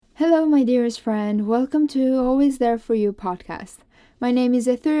my dearest friend. Welcome to Always There For You podcast. My name is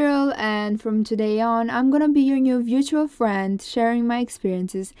Ethereal, and from today on, I'm gonna be your new virtual friend, sharing my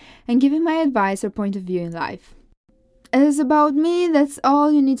experiences and giving my advice or point of view in life. As about me, that's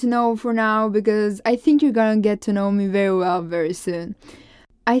all you need to know for now, because I think you're gonna get to know me very well very soon.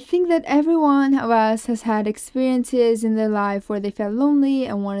 I think that every one of us has had experiences in their life where they felt lonely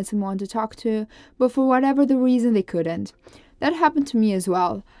and wanted someone to talk to, but for whatever the reason they couldn't. That happened to me as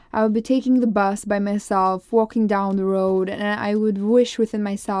well. I would be taking the bus by myself, walking down the road, and I would wish within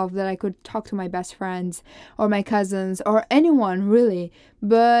myself that I could talk to my best friends or my cousins or anyone really,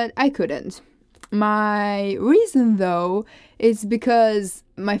 but I couldn't. My reason though is because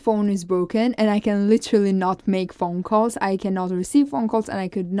my phone is broken and I can literally not make phone calls. I cannot receive phone calls and I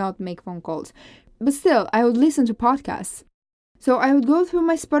could not make phone calls. But still, I would listen to podcasts. So I would go through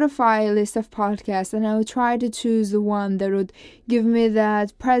my Spotify list of podcasts and I would try to choose the one that would give me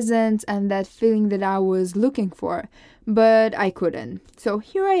that presence and that feeling that I was looking for. But I couldn't. So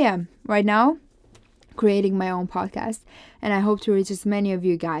here I am right now, creating my own podcast, and I hope to reach as many of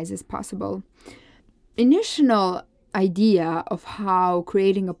you guys as possible. Initial idea of how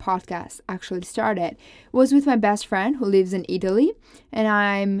creating a podcast actually started was with my best friend who lives in Italy, and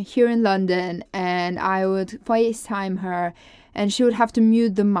I'm here in London, and I would FaceTime her and she would have to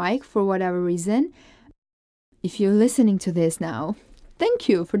mute the mic for whatever reason. If you're listening to this now, thank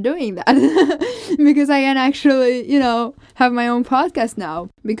you for doing that because I can actually, have my own podcast now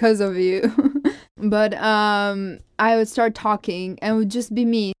because of you. But I would start talking and it would just be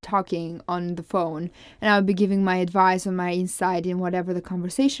me talking on the phone, and I would be giving my advice or my insight in whatever the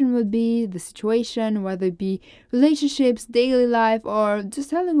conversation would be, the situation, whether it be relationships, daily life, or just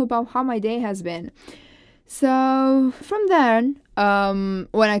telling about how my day has been. So from then,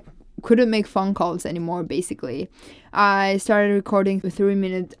 when I couldn't make phone calls anymore, basically, I started recording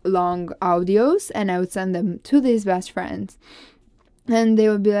 3-minute long audios and I would send them to these best friends. And they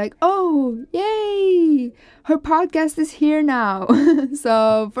would be like, oh, yay, her podcast is here now.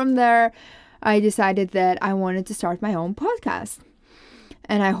 So from there, I decided that I wanted to start my own podcast.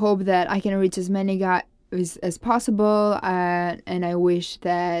 And I hope that I can reach as many guys as possible. And I wish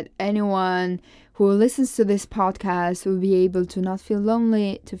that anyone who listens to this podcast will be able to not feel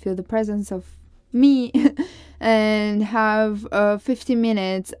lonely, to feel the presence of me and have 50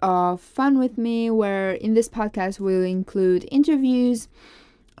 minutes of fun with me, where in this podcast we'll include interviews,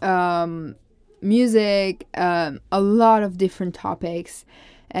 music, a lot of different topics.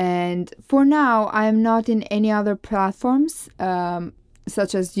 And for now, I'm not in any other platforms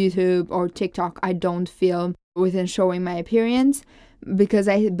such as YouTube or TikTok. I don't film within showing my appearance, because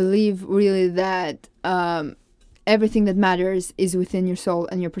I believe really that everything that matters is within your soul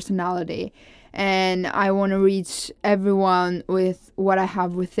and your personality. And I want to reach everyone with what I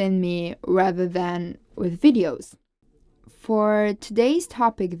have within me rather than with videos. For today's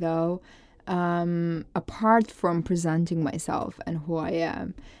topic though, apart from presenting myself and who I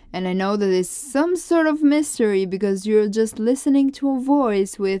am, and I know that it's some sort of mystery because you're just listening to a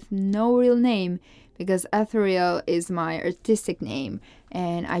voice with no real name, because Ethereal is my artistic name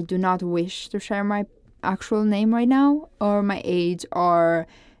and I do not wish to share my actual name right now, or my age, or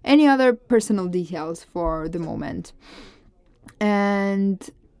any other personal details for the moment. And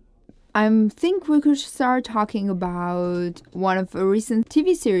I think we could start talking about one of a recent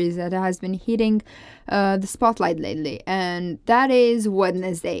TV series that has been hitting the spotlight lately, and that is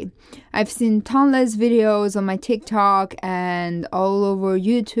Wednesday. I've seen countless videos on my TikTok and all over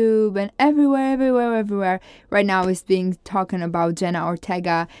YouTube and everywhere. Right now is being talking about Jenna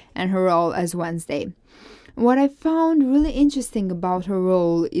Ortega and her role as Wednesday. What I found really interesting about her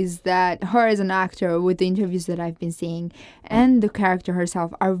role is that her as an actor, with the interviews that I've been seeing, and the character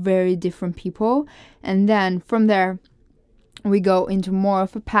herself are very different people. And then from there, we go into more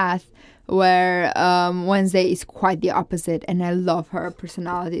of a path where Wednesday is quite the opposite, and I love her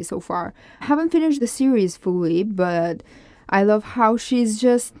personality so far. I haven't finished the series fully, but I love how she's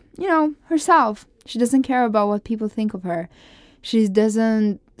just, herself. She doesn't care about what people think of her. She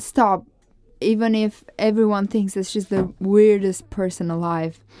doesn't stop, even if everyone thinks that she's the weirdest person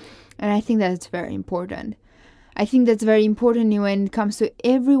alive. And I think that's very important. I think that's very important when it comes to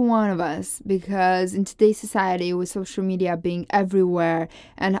every one of us, because in today's society, with social media being everywhere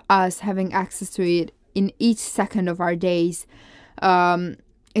and us having access to it in each second of our days,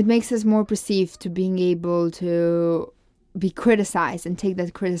 it makes us more perceived to being able to be criticized and take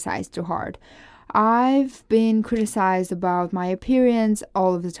that criticized to heart. I've been criticized about my appearance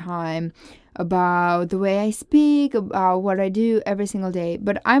all of the time, about the way I speak, about what I do every single day.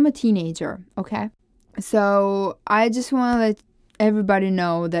 But I'm a teenager, okay? So I just want to let everybody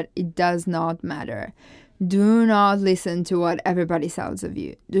know that it does not matter. Do not listen to what everybody says of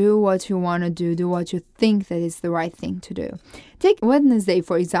you. Do what you want to do. Do what you think that is the right thing to do. Take Wednesday,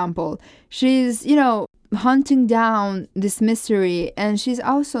 for example. She's, hunting down this mystery, and she's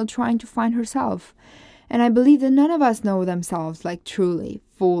also trying to find herself. And I believe that none of us know themselves like truly,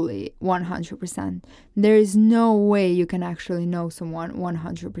 fully, 100%. There is no way you can actually know someone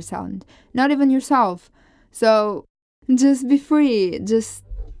 100%. Not even yourself. So just be free. Just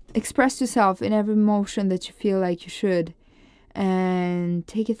express yourself in every emotion that you feel like you should, and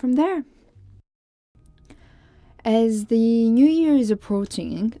take it from there. As the new year is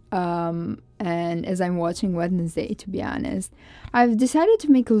approaching, and as I'm watching Wednesday, to be honest, I've decided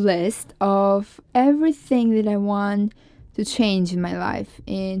to make a list of everything that I want to change in my life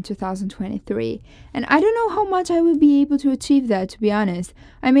in 2023. And I don't know how much I will be able to achieve that, to be honest.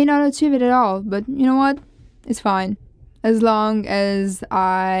 I may not achieve it at all, but you know what? It's fine. As long as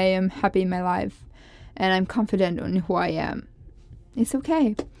I am happy in my life and I'm confident on who I am, it's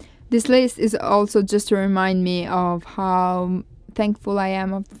okay. This list is also just to remind me of how thankful I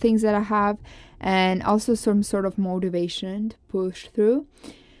am of the things that I have, and also some sort of motivation to push through.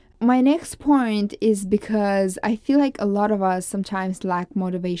 My next point is because I feel like a lot of us sometimes lack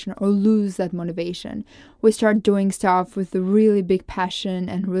motivation or lose that motivation. We start doing stuff with a really big passion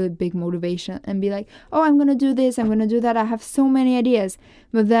and really big motivation and be like, oh, I'm going to do this, I'm going to do that. I have so many ideas.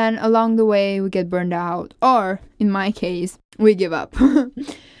 But then along the way, we get burned out. Or in my case, we give up.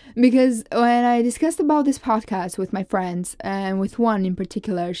 Because when I discussed about this podcast with my friends, and with one in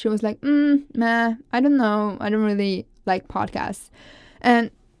particular, she was like, I don't know. I don't really like podcasts.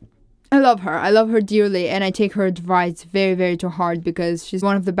 And I love her dearly, and I take her advice very, very to heart because she's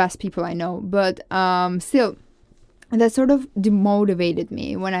one of the best people I know. But still, that sort of demotivated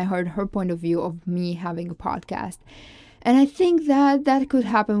me when I heard her point of view of me having a podcast. And I think that could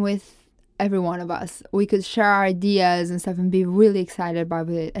happen with every one of us. We could share our ideas and stuff and be really excited about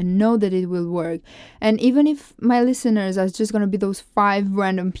it and know that it will work. And even if my listeners are just going to be those 5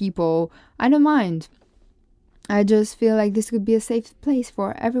 random people, I don't mind. I just feel like this could be a safe place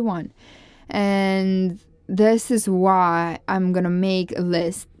for everyone. And this is why I'm going to make a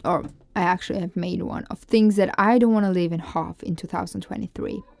list, or I actually have made one, of things that I don't want to leave in half in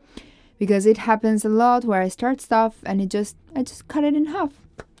 2023. Because it happens a lot where I start stuff and I just cut it in half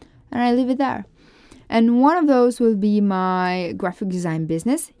and I leave it there. And one of those will be my graphic design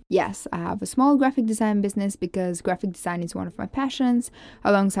business. Yes, I have a small graphic design business because graphic design is one of my passions,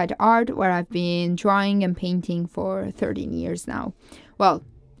 alongside art, where I've been drawing and painting for 13 years now. Well,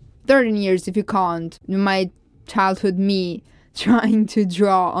 13 years if you count my childhood me trying to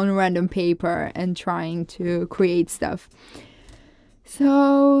draw on random paper and trying to create stuff.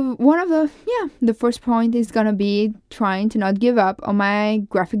 So one of the first point is gonna be trying to not give up on my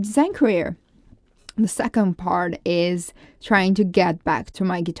graphic design career. The second part is trying to get back to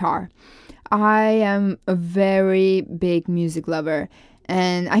my guitar. I am a very big music lover,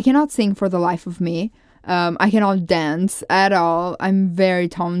 and I cannot sing for the life of me. I cannot dance at all. I'm very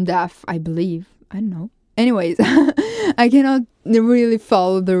tone deaf, I believe. I don't know. Anyways, I cannot really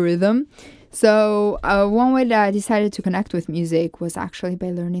follow the rhythm. So one way that I decided to connect with music was actually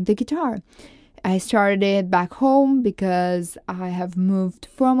by learning the guitar. I started it back home because I have moved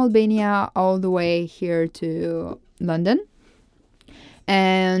from Albania all the way here to London.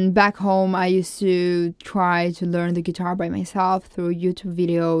 And back home, I used to try to learn the guitar by myself through YouTube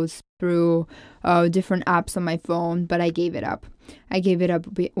videos, through different apps on my phone, but I gave it up. I gave it up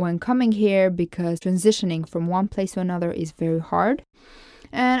when coming here because transitioning from one place to another is very hard.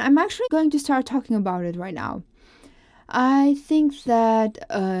 And I'm actually going to start talking about it right now. I think that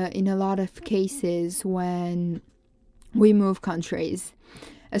in a lot of cases when we move countries,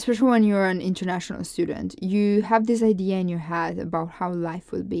 especially when you're an international student, you have this idea in your head about how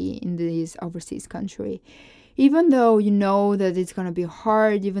life will be in this overseas country. Even though you know that it's going to be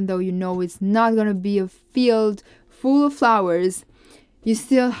hard, even though you know it's not going to be a field full of flowers, you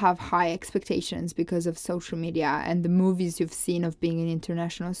still have high expectations because of social media and the movies you've seen of being an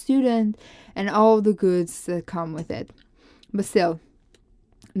international student and all the goods that come with it. But still,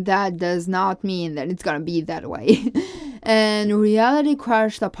 that does not mean that it's gonna be that way. And reality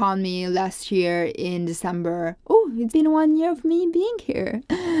crashed upon me last year in December. Oh, it's been 1 year of me being here.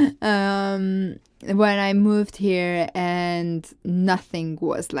 When I moved here and nothing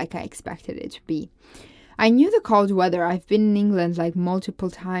was like I expected it to be. I knew the cold weather. I've been in England like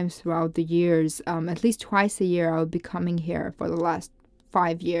multiple times throughout the years. At least twice a year I'll be coming here for the last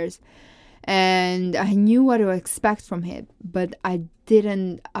 5 years. and I knew what to expect from it, but I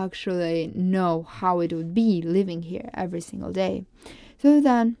didn't actually know how it would be living here every single day. So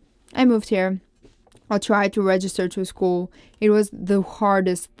then I moved here. I tried to register to school. It was the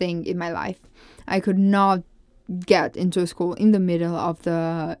hardest thing in my life. I could not get into school in the middle of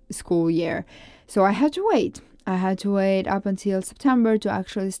the school year. So I had to wait. I had to wait up until September to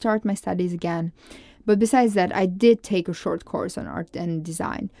actually start my studies again. But besides that, I did take a short course on art and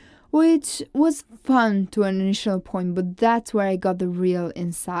design, which was fun to an initial point, but that's where I got the real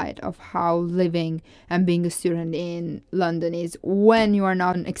insight of how living and being a student in London is when you are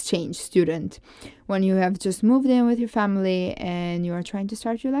not an exchange student, when you have just moved in with your family and you are trying to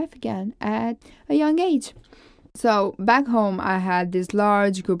start your life again at a young age. So back home, I had this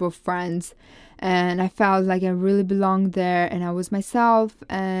large group of friends and I felt like I really belonged there and I was myself,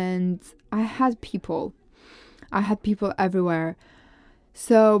 and I had people everywhere.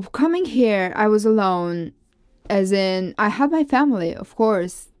 So coming here, I was alone, as in I had my family, of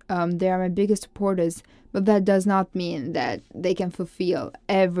course. They are my biggest supporters, but that does not mean that they can fulfill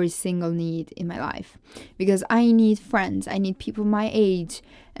every single need in my life, because I need friends, I need people my age,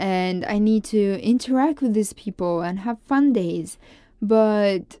 and I need to interact with these people and have fun days.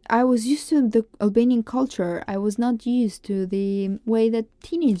 But I was used to the Albanian culture. I was not used to the way that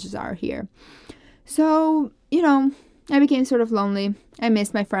teenagers are here. So, I became sort of lonely. I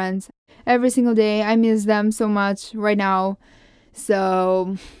missed my friends. Every single day, I miss them so much right now.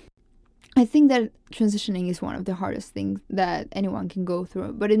 So I think that transitioning is one of the hardest things that anyone can go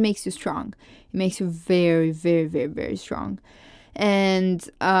through, but it makes you strong. It makes you very, very, very, very strong. And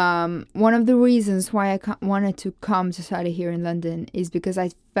one of the reasons why I wanted to come to study here in London is because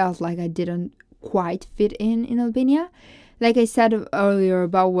I felt like I didn't quite fit in Albania. Like I said earlier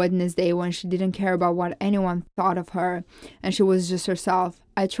about Wednesday, when she didn't care about what anyone thought of her and she was just herself,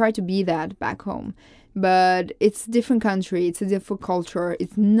 I tried to be that back home. But it's a different country, it's a different culture,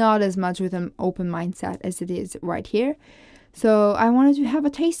 it's not as much with an open mindset as it is right here. So I wanted to have a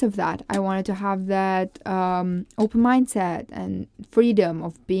taste of that. I wanted to have that open mindset and freedom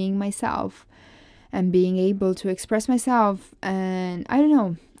of being myself and being able to express myself. And I don't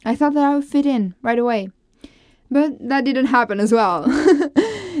know, I thought that I would fit in right away. But that didn't happen as well.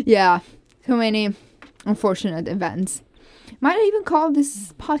 Yeah, so many unfortunate events. Might I even call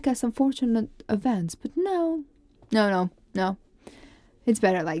this podcast Unfortunate Events? But no. It's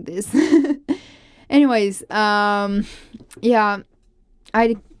better like this. Anyways, yeah,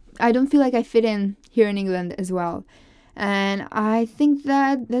 I don't feel like I fit in here in England as well. And I think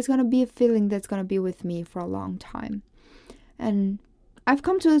that there's going to be a feeling that's going to be with me for a long time. And I've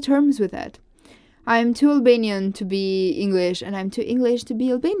come to the terms with it. I'm too Albanian to be English, and I'm too English to be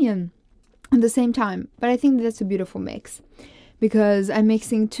Albanian at the same time. But I think that's a beautiful mix, because I'm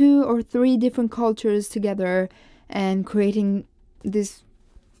mixing 2 or 3 different cultures together and creating this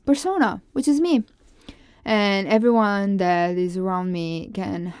persona, which is me. And everyone that is around me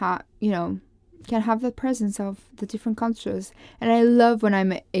can have the presence of the different cultures. And I love when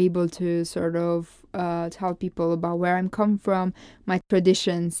I'm able to sort of tell people about where I'm come from, my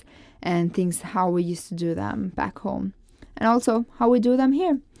traditions, and things, how we used to do them back home, and also how we do them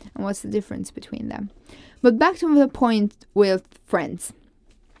here, and what's the difference between them. But back to the point with friends.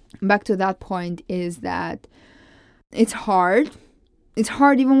 Back to that point is that it's hard. It's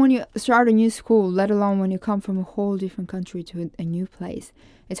hard even when you start a new school, let alone when you come from a whole different country to a new place.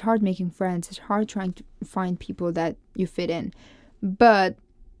 It's hard making friends. It's hard trying to find people that you fit in. But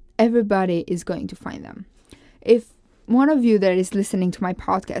everybody is going to find them. If one of you that is listening to my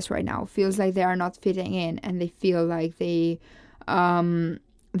podcast right now feels like they are not fitting in, and they feel like they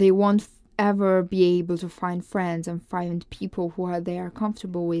won't ever be able to find friends and find people they are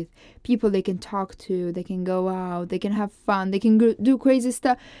comfortable with, people they can talk to, they can go out, they can have fun, they can do crazy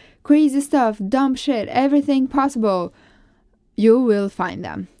stuff, dumb shit, everything possible, you will find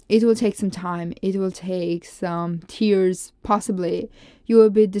them. It will take some time. It will take some tears, possibly. You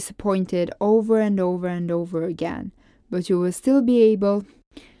will be disappointed over and over and over again. But you will still be able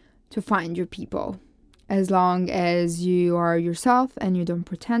to find your people, as long as you are yourself and you don't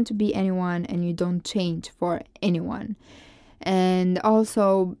pretend to be anyone and you don't change for anyone. And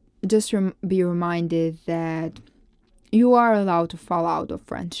also, just be reminded that you are allowed to fall out of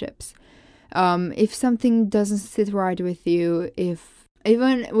friendships. If something doesn't sit right with you, if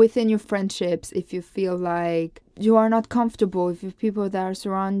even within your friendships, if you feel like you are not comfortable, if the people that are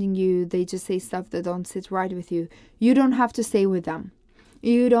surrounding you, they just say stuff that don't sit right with you, you don't have to stay with them.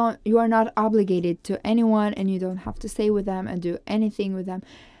 You are not obligated to anyone, and you don't have to stay with them and do anything with them.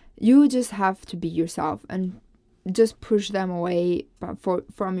 You just have to be yourself and just push them away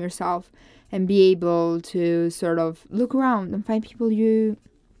from yourself and be able to sort of look around and find people you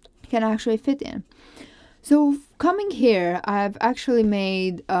can actually fit in. So coming here, I've actually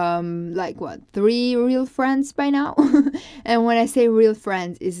made 3 real friends by now. And when I say real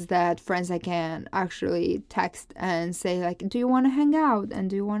friends, is that friends I can actually text and say like, do you want to hang out and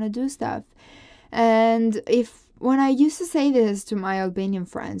do you want to do stuff? And when I used to say this to my Albanian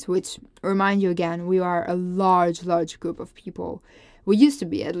friends, which remind you again, we are a large group of people. We used to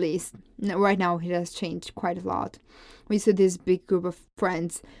be, at least. Right now it has changed quite a lot. We used to this big group of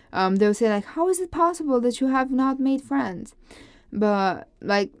friends. They would say like, how is it possible that you have not made friends? But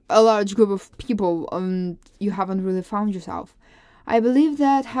like a large group of people, you haven't really found yourself. I believe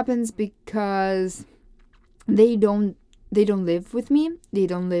that happens because they don't live with me. They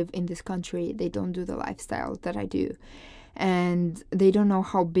don't live in this country. They don't do the lifestyle that I do. And they don't know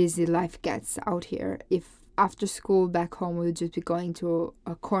how busy life gets out here. If after school back home we would just be going to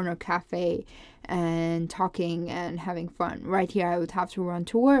a corner cafe and talking and having fun. Right here I would have to run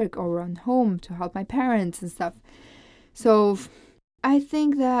to work or run home to help my parents and stuff. So I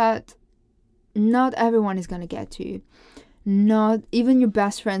think that not everyone is going to get to you. Not even your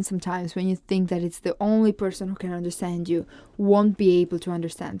best friend, sometimes when you think that it's the only person who can understand you, won't be able to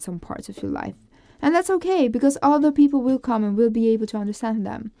understand some parts of your life. And that's okay, because other people will come and will be able to understand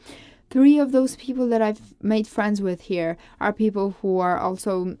them. 3 of those people that I've made friends with here are people who are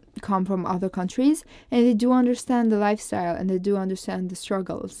also come from other countries, and they do understand the lifestyle and they do understand the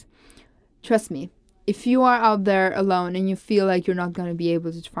struggles. Trust me, if you are out there alone and you feel like you're not going to be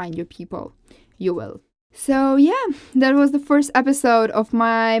able to find your people, you will. So yeah, that was the first episode of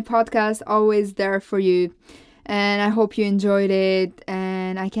my podcast, Always There For You. And I hope you enjoyed it,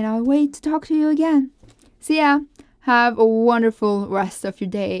 and I cannot wait to talk to you again. See ya! Have a wonderful rest of your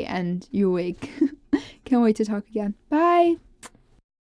day and your week. Can't wait to talk again. Bye!